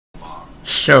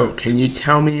So, can you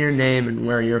tell me your name and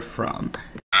where you're from?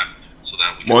 So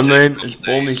that we My can name take a is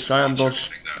couple Bonnie days to watch Sanders,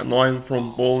 everything that and I'm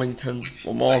from Burlington, that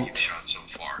Vermont. you've shot so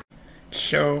far.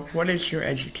 So, what is your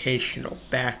educational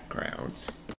background?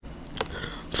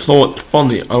 So it's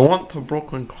funny, I went to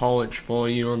Brooklyn College for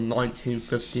a year in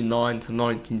 1959 to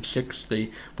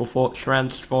 1960 before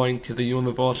transferring to the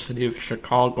University of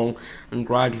Chicago and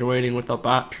graduating with a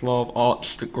Bachelor of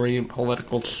Arts degree in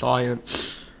Political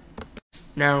Science.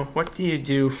 Now, what do you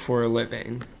do for a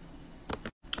living?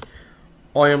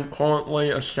 I am currently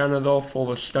a senator for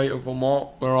the state of Vermont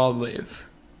where I live.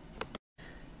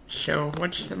 So,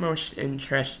 what's the most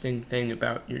interesting thing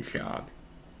about your job?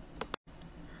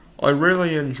 I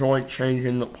really enjoy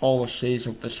changing the policies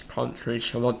of this country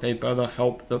so that they better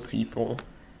help the people.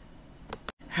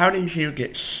 How did you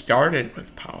get started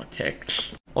with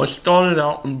politics? I started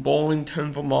out in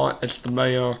Burlington, Vermont as the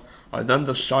mayor. I then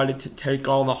decided to take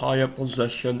on a higher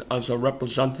position as a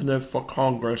representative for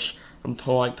Congress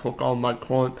until I took on my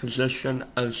current position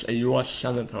as a U.S.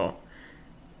 Senator.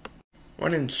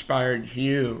 What inspired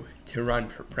you to run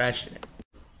for president?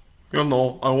 You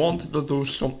know, I wanted to do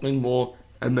something more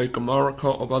and make America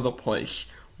a better place.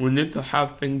 We need to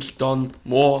have things done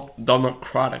more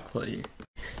democratically.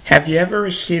 Have you ever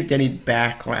received any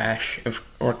backlash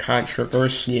or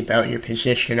controversy about your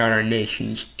position on our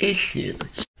nation's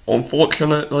issues?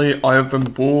 Unfortunately, I have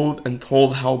been bullied and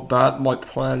told how bad my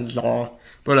plans are,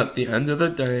 but at the end of the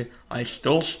day, I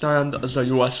still stand as a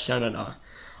U.S. Senator.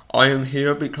 I am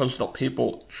here because the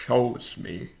people chose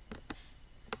me.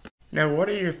 Now, what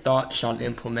are your thoughts on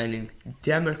implementing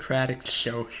democratic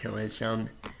socialism?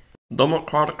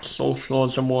 Democratic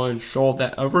socialism will ensure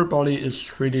that everybody is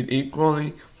treated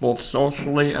equally, both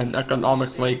socially and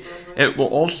economically. It will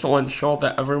also ensure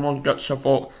that everyone gets a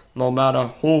vote, no matter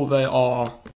who they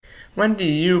are. When do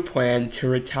you plan to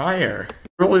retire?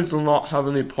 I really do not have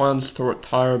any plans to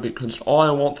retire because all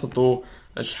I want to do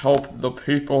is help the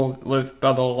people live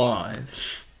better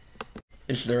lives.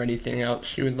 Is there anything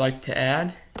else you would like to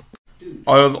add?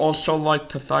 I would also like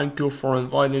to thank you for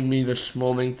inviting me this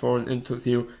morning for an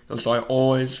interview, as I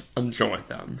always enjoy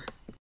them.